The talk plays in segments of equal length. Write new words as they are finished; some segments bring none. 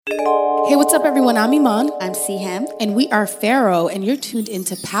Hey, what's up, everyone? I'm Iman. I'm Siham. And we are Pharaoh, and you're tuned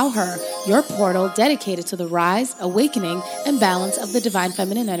into Power, your portal dedicated to the rise, awakening, and balance of the divine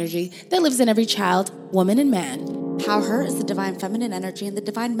feminine energy that lives in every child, woman, and man. Power is the divine feminine energy and the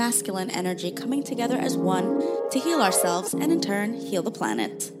divine masculine energy coming together as one to heal ourselves and in turn heal the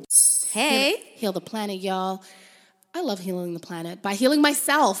planet. Hey. Heal the planet, y'all. I love healing the planet by healing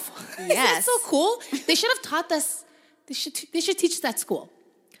myself. Yes. Isn't that so cool? They should have taught us, they should teach us at school.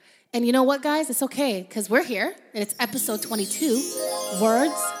 And you know what, guys? It's okay, because we're here, and it's episode 22,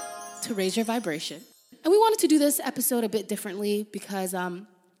 Words to Raise Your Vibration. And we wanted to do this episode a bit differently because, Siham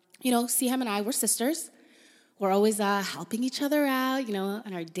and I, we're sisters. We're always helping each other out,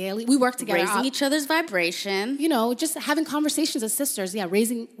 on our daily, we work together. Raising each other's vibration. Just having conversations as sisters,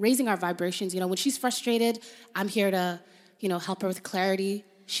 raising our vibrations. When she's frustrated, I'm here to, help her with clarity.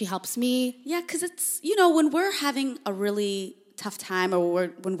 She helps me. Yeah, because it's, when we're having a really tough time or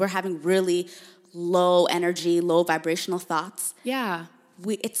when we're having really low energy, low vibrational thoughts. Yeah.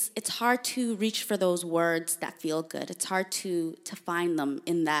 It's hard to reach for those words that feel good. It's hard to find them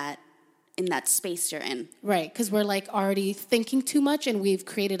in that space you're in. Right, because we're already thinking too much and we've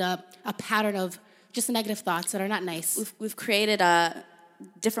created a pattern of just negative thoughts that are not nice. We've created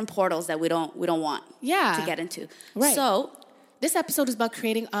different portals that we don't want to get into. Right. So this episode is about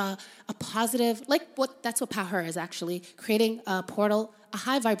creating a positive, that's what Power is actually, creating a portal, a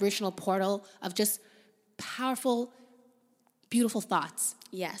high vibrational portal of just powerful, beautiful thoughts.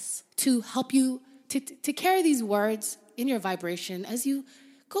 Yes. To help you to carry these words in your vibration as you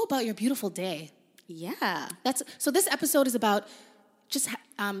go about your beautiful day. Yeah. So this episode is about just,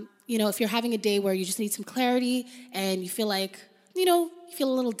 if you're having a day where you just need some clarity and you feel like, you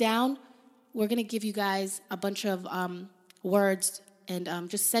feel a little down, we're going to give you guys a bunch of words and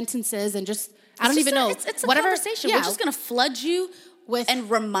just sentences and just, It's a conversation. Yeah. We're just going to flood you with and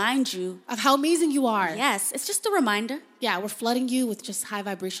remind you of how amazing you are. Yes, it's just a reminder. Yeah, we're flooding you with just high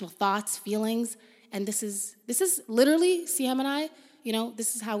vibrational thoughts, feelings, and this is literally Siham and I.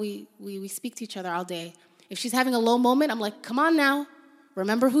 This is how we speak to each other all day. If she's having a low moment, I'm like, come on now.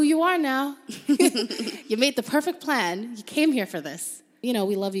 Remember who you are now. You made the perfect plan. You came here for this. We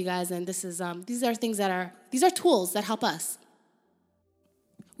love you guys, and this is these are tools that help us.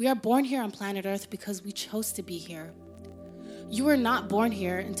 We are born here on planet Earth because we chose to be here. You were not born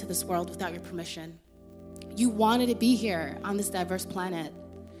here into this world without your permission. You wanted to be here on this diverse planet.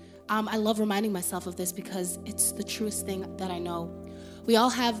 I love reminding myself of this because it's the truest thing that I know. We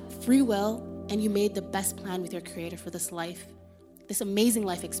all have free will, and you made the best plan with your creator for this life, this amazing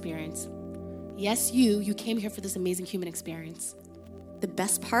life experience. Yes, you came here for this amazing human experience. The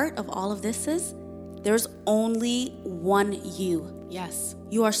best part of all of this is there's only one you. Yes.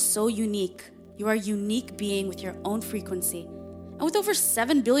 You are so unique. You are a unique being with your own frequency. And with over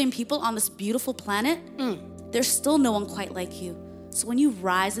 7 billion people on this beautiful planet, there's still no one quite like you. So when you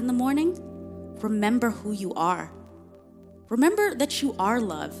rise in the morning, remember who you are. Remember that you are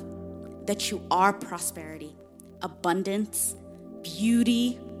love, that you are prosperity, abundance,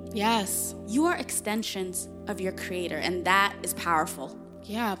 beauty. Yes. You are extensions of your creator, and that is powerful.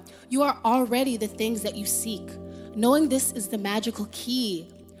 Yeah. You are already the things that you seek. Knowing this is the magical key.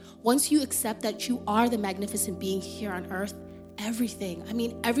 Once you accept that you are the magnificent being here on earth, everything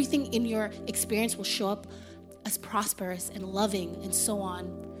in your experience will show up as prosperous and loving and so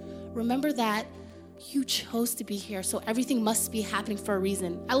on. Remember that you chose to be here, so everything must be happening for a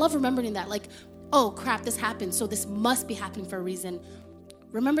reason. I love remembering that, oh crap, this happened, so this must be happening for a reason.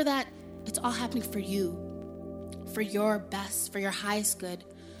 Remember that it's all happening for you, for your best, for your highest good.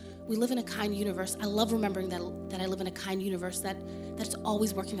 We live in a kind universe. I love remembering that I live in a kind universe, that it's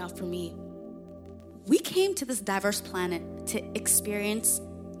always working out for me. We came to this diverse planet to experience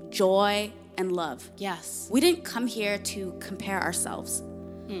joy and love. Yes. We didn't come here to compare ourselves,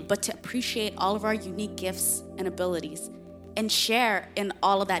 but to appreciate all of our unique gifts and abilities and share in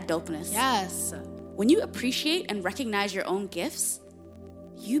all of that dopeness. Yes. When you appreciate and recognize your own gifts,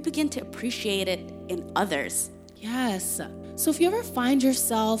 you begin to appreciate it in others. Yes. So if you ever find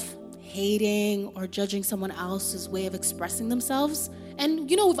yourself hating or judging someone else's way of expressing themselves, and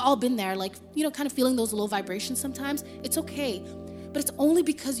we've all been there, kind of feeling those low vibrations sometimes, it's okay. But it's only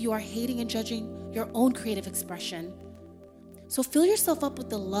because you are hating and judging your own creative expression. So fill yourself up with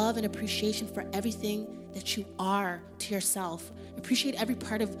the love and appreciation for everything that you are to yourself. Appreciate every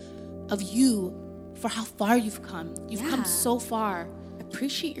part of you for how far you've come. You've come so far.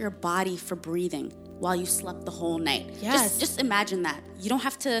 Appreciate your body for breathing while you slept the whole night. Yes. Just imagine that. You don't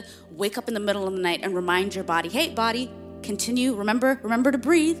have to wake up in the middle of the night and remind your body, hey, body, continue, remember to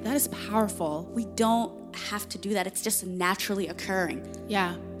breathe. That is powerful. We don't have to do that. It's just naturally occurring.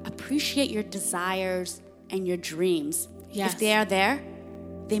 Yeah. appreciate your desires and your dreams. Yes. If they are there,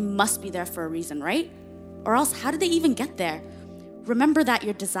 they must be there for a reason, right? Or else, how did they even get there? Remember that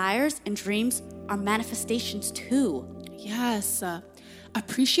your desires and dreams are manifestations too. Yes.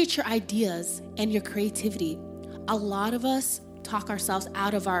 Appreciate your ideas and your creativity. A lot of us talk ourselves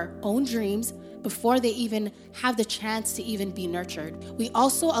out of our own dreams before they even have the chance to even be nurtured. We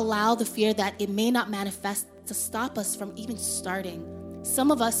also allow the fear that it may not manifest to stop us from even starting.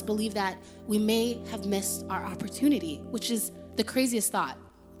 Some of us believe that we may have missed our opportunity, which is the craziest thought.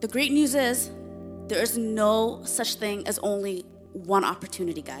 The great news is there is no such thing as only one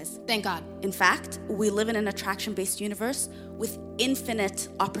opportunity, guys. Thank God. In fact, we live in an attraction-based universe with infinite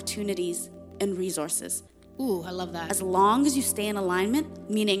opportunities and resources. Ooh, I love that. As long as you stay in alignment,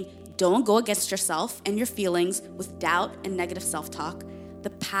 meaning don't go against yourself and your feelings with doubt and negative self-talk,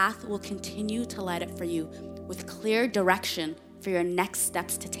 the path will continue to light up for you with clear direction for your next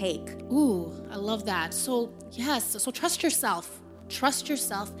steps to take. Ooh, I love that. So, yes, so trust yourself. Trust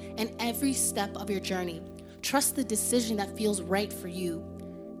yourself in every step of your journey. Trust the decision that feels right for you.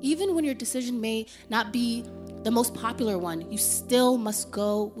 Even when your decision may not be the most popular one, you still must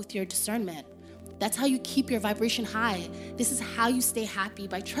go with your discernment. That's how you keep your vibration high. This is how you stay happy,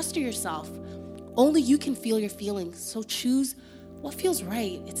 by trusting yourself. Only you can feel your feelings, so choose what feels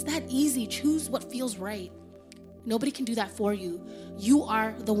right. It's that easy. Choose what feels right. Nobody can do that for you. You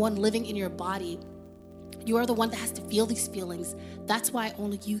are the one living in your body. You are the one that has to feel these feelings. That's why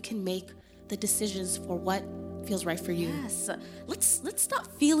only you can make the decisions for what feels right for you. Yes. Let's stop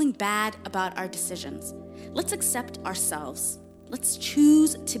feeling bad about our decisions. Let's accept ourselves. Let's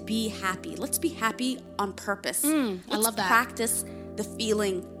choose to be happy. Let's be happy on purpose. I love that. Let's practice the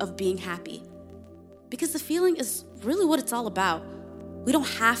feeling of being happy. Because the feeling is really what it's all about. We don't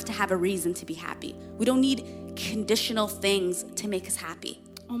have to have a reason to be happy. We don't need conditional things to make us happy.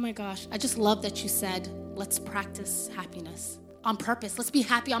 Oh my gosh, I just love that you said, let's practice happiness on purpose. Let's be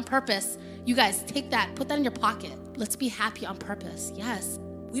happy on purpose. You guys, take that, put that in your pocket. Let's be happy on purpose. Yes.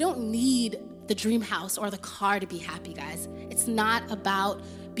 We don't need the dream house or the car to be happy, guys. It's not about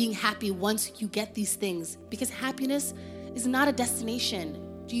being happy once you get these things, because happiness is not a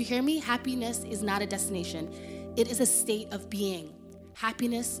destination. Do you hear me? Happiness is not a destination. It is a state of being.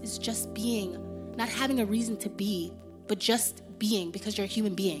 Happiness is just being, not having a reason to be, but just being because you're a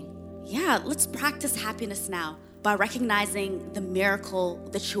human being. Yeah, let's practice happiness now by recognizing the miracle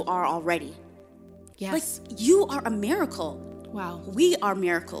that you are already. Yes. Like, you are a miracle. Wow. We are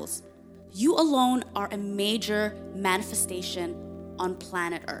miracles. You alone are a major manifestation on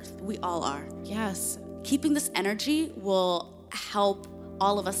planet Earth. We all are. Yes. Keeping this energy will help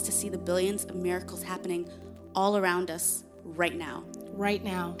all of us to see the billions of miracles happening all around us right now. Right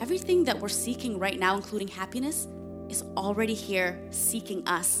now. Everything that we're seeking right now, including happiness, is already here seeking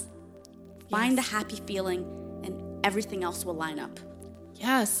us. Find the happy feeling and everything else will line up.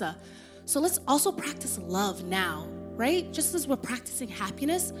 Yes. So let's also practice love now, right? Just as we're practicing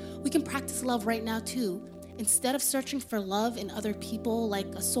happiness, we can practice love right now too. Instead of searching for love in other people like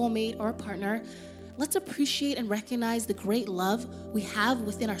a soulmate or a partner, let's appreciate and recognize the great love we have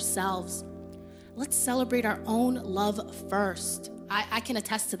within ourselves. Let's celebrate our own love first. I can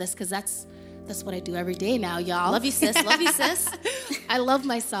attest to this because that's what I do every day now, y'all. Love you, sis. Love you, sis. I love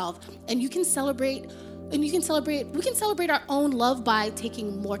myself. And we can celebrate our own love by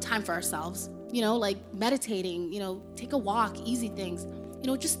taking more time for ourselves. You know, like meditating, take a walk, easy things.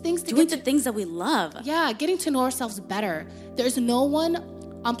 Just things to doing the things that we love. Yeah, getting to know ourselves better. There's no one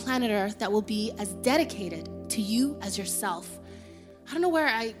on planet Earth that will be as dedicated to you as yourself. I don't know where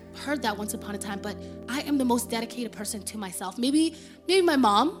I heard that once upon a time, but I am the most dedicated person to myself. Maybe my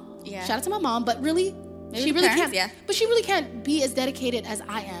mom. Yeah. Shout out to my mom, but really, maybe she really parents, can't. Yeah. But she really can't be as dedicated as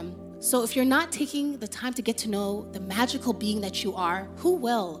I am. So if you're not taking the time to get to know the magical being that you are, who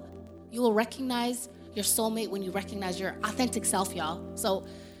will? You will recognize your soulmate when you recognize your authentic self, y'all. So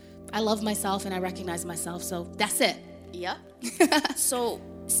I love myself and I recognize myself. So that's it. Yep. So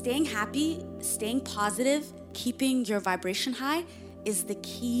staying happy, staying positive, keeping your vibration high is the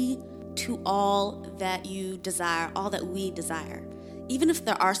key to all that you desire, all that we desire. Even if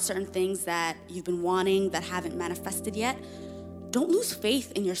there are certain things that you've been wanting that haven't manifested yet, don't lose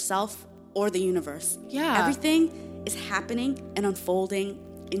faith in yourself or the universe. Yeah. Everything is happening and unfolding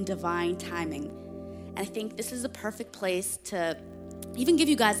in divine timing. And I think this is the perfect place to even give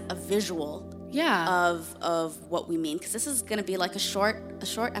you guys a visual of what we mean, because this is going to be like a short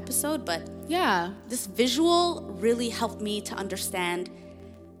episode, but this visual really helped me to understand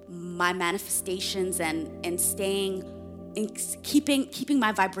my manifestations and staying in keeping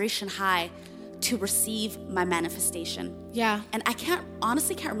my vibration high to receive my manifestation. Yeah. And I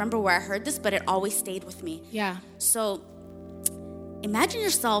honestly can't remember where I heard this, but it always stayed with me. Yeah. So imagine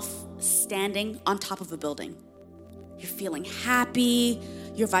yourself standing on top of a building. You're feeling happy.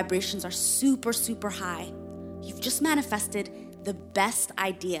 Your vibrations are super, super high. You've just manifested the best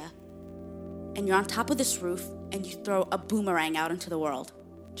idea. And you're on top of this roof and you throw a boomerang out into the world.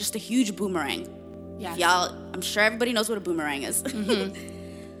 Just a huge boomerang. Yes. Y'all, I'm sure everybody knows what a boomerang is.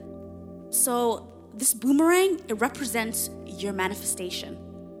 So this boomerang, it represents your manifestation.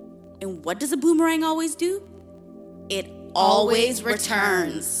 And what does a boomerang always do? It always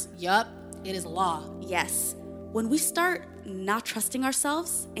returns. Yup. It is law. Yes. When we start not trusting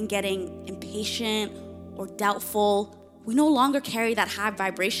ourselves and getting impatient or doubtful, we no longer carry that high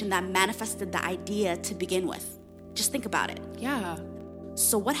vibration that manifested the idea to begin with. Just think about it. Yeah.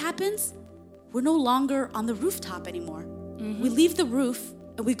 So what happens? We're no longer on the rooftop anymore. We leave the roof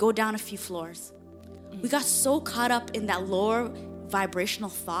and we go down a few floors. We got so caught up in that lower vibrational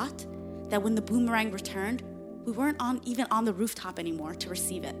thought that when the boomerang returned, we weren't even on the rooftop anymore to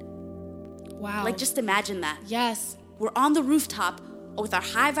receive it. Wow. Like, just imagine that. Yes. We're on the rooftop with our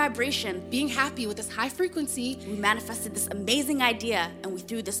high vibration. Being happy with this high frequency. We manifested this amazing idea and we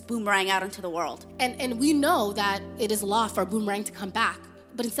threw this boomerang out into the world. And we know that it is law for a boomerang to come back.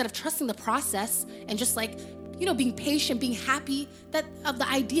 But instead of trusting the process and just like, being patient, being happy of the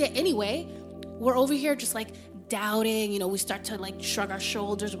idea anyway, we're over here just like doubting, we start to like shrug our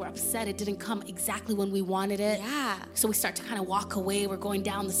shoulders. We're upset it didn't come exactly when we wanted it. Yeah. So we start to kind of walk away. We're going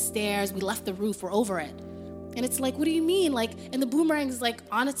down the stairs. We left the roof. We're over it. And it's like, what do you mean? Like, and the boomerang is like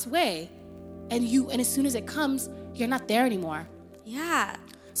on its way. And as soon as it comes, you're not there anymore. Yeah.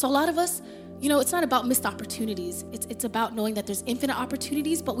 So a lot of us, it's not about missed opportunities. It's about knowing that there's infinite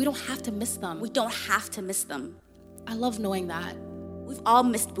opportunities, but we don't have to miss them. We don't have to miss them. I love knowing that. We've all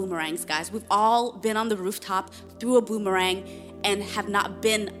missed boomerangs, guys. We've all been on the rooftop, threw a boomerang, and have not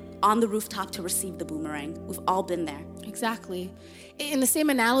been on the rooftop to receive the boomerang. We've all been there. Exactly. In the same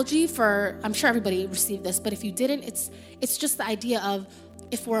analogy I'm sure everybody received this, but if you didn't, it's just the idea of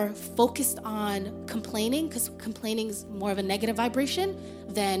if we're focused on complaining, because complaining is more of a negative vibration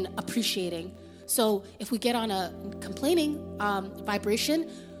than appreciating. So if we get on a complaining vibration,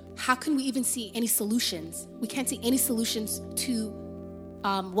 how can we even see any solutions? We can't see any solutions to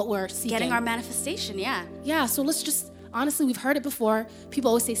what we're seeking. Getting our manifestation, yeah. Yeah, so let's just, honestly, we've heard it before. People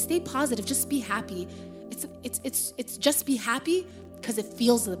always say, stay positive, just be happy. It's just be happy because it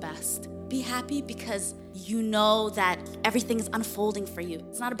feels the best. Be happy because you know that everything is unfolding for you.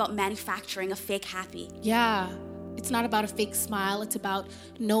 It's not about manufacturing a fake happy. Yeah. It's not about a fake smile. It's about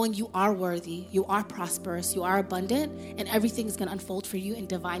knowing you are worthy, you are prosperous, you are abundant, and everything is going to unfold for you in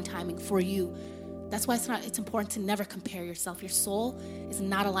divine timing for you. That's why it's important to never compare yourself. Your soul is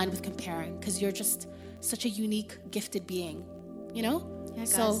not aligned with comparing because you're just such a unique, gifted being, Yeah,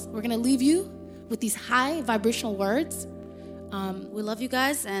 guys. So we're going to leave you with these high vibrational words. We love you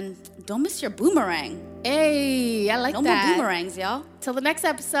guys, and don't miss your boomerang. Hey, I like that. No more boomerangs, y'all. Till the next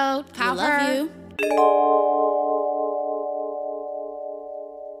episode. We love you.